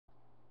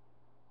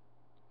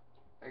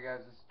Hey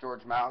guys, this is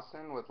George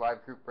Mallison with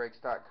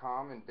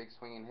LiveGroupBreaks.com and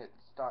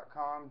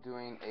BigSwingingHits.com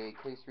doing a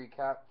case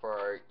recap for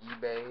our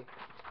eBay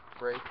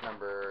break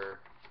number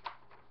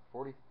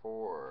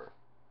 44.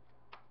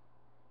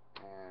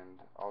 And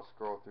I'll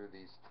scroll through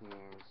these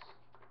teams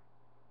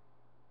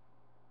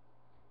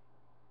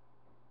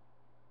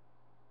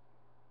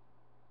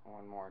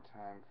one more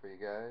time for you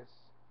guys.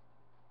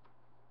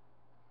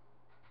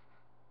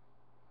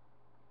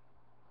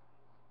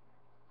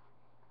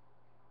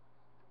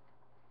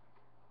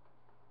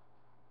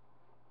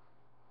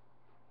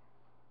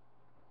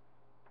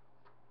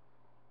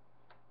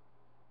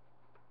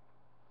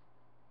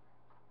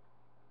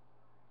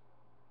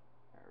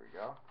 There we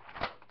go.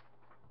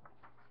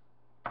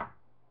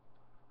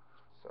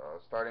 So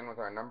starting with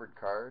our numbered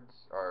cards,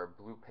 our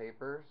blue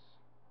papers.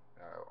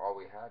 All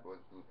we had was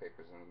blue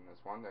papers in this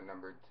one. They're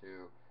numbered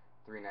to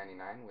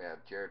 399. We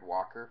have Jared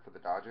Walker for the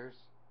Dodgers,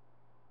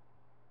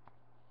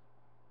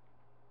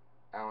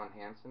 Alan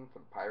Hansen for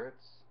the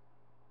Pirates,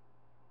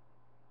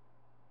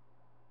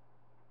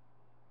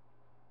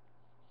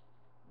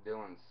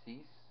 Dylan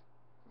Cease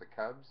for the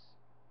Cubs,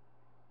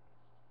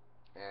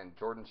 and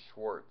Jordan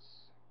Schwartz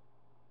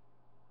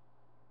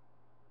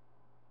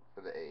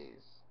for the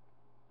A's.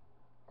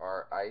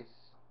 Our ice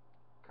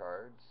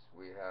cards,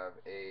 we have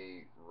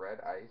a red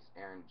ice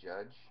Aaron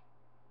Judge,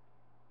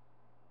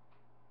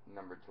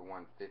 numbered to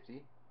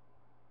 150.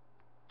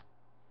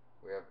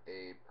 We have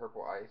a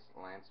purple ice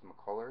Lance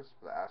McCullers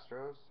for the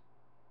Astros,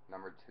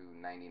 numbered to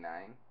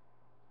 99.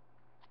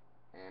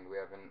 And we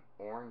have an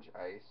orange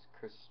ice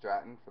Chris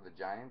Stratton for the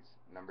Giants,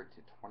 numbered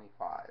to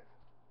 25.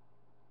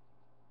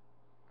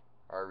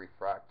 Our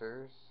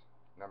refractors,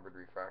 numbered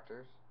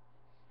refractors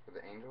for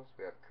the Angels,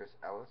 we have Chris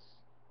Ellis,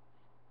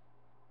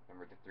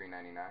 numbered to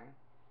 399,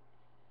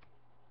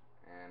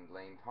 and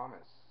Lane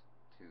Thomas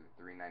to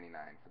 399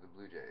 for the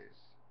Blue Jays.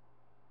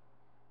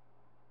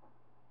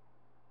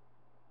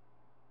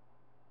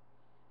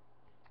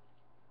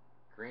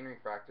 Green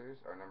refractors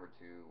are numbered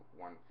to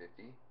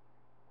 150.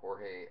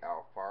 Jorge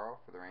Alfaro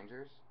for the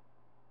Rangers,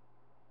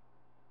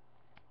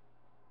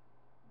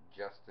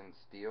 Justin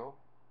Steele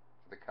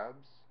for the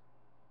Cubs,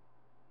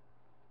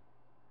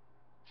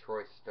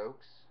 Troy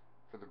Stokes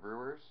for the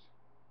Brewers,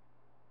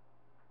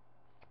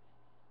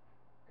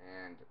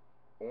 and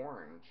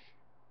orange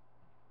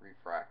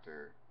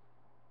refractor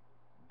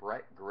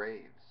Brett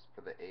Graves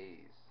for the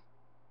A's,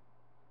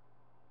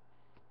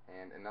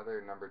 and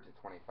another numbered to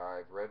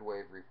 25 red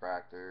wave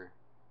refractor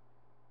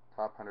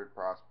top 100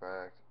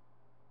 prospect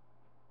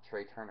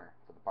Trey Turner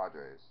for the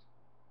Padres.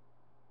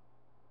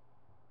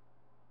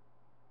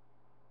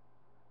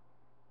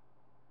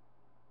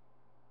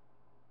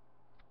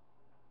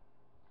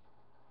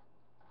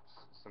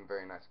 Some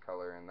very nice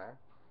color in there.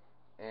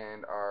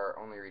 And our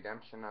only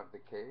redemption of the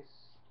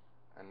case,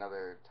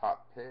 another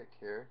top pick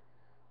here,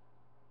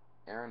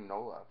 Aaron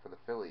Nola for the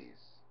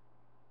Phillies.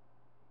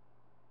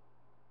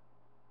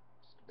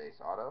 Just a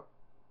base auto.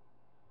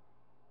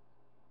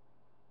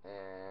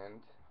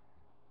 And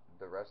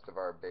the rest of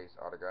our base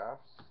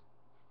autographs,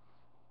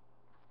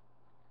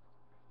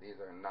 these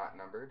are not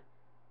numbered.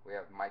 We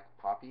have Mike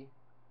Poppy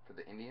for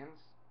the Indians,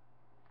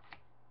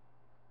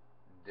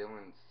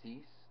 Dylan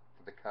Cease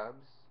for the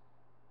Cubs,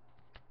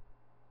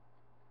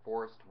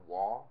 Forrest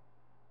Wall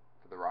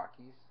for the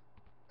Rockies,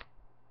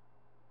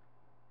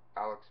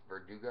 Alex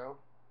Verdugo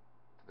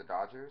for the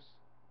Dodgers,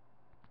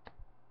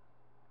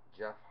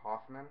 Jeff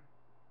Hoffman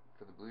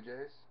for the Blue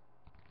Jays,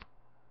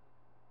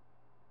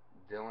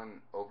 Dylan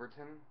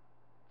Overton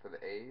for the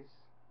A's,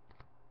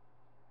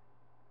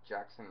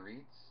 Jackson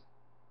Reitz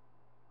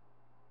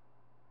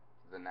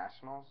for the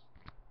Nationals,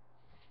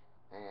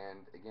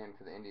 and again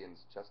for the Indians,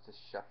 Justice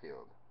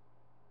Sheffield.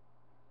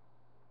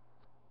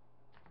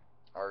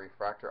 Our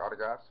refractor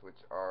autographs, which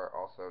are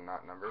also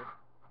not numbered,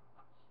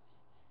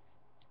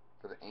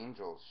 for the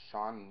Angels,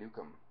 Sean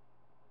Newcomb.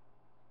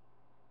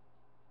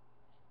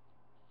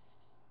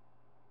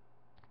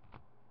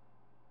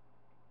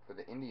 For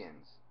the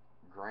Indians,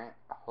 Grant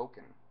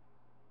Hoken.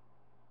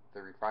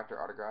 The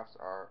refractor autographs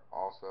are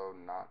also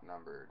not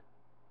numbered.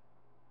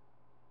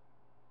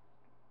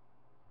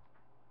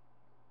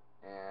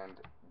 And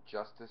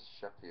Justice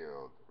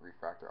Sheffield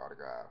refractor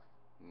autograph,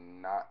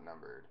 not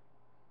numbered.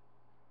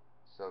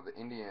 So the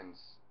Indians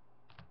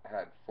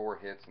had 4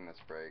 hits in this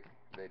break.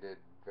 They did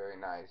very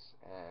nice,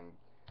 and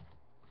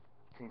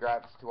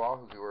congrats to all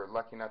who were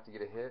lucky enough to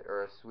get a hit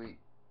or a sweet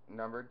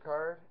numbered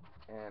card.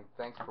 And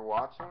thanks for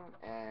watching,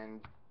 and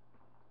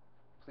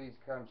please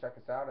come check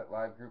us out at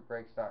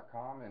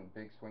LiveGroupBreaks.com and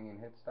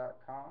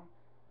BigSwingingHits.com,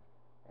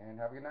 and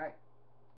have a good night.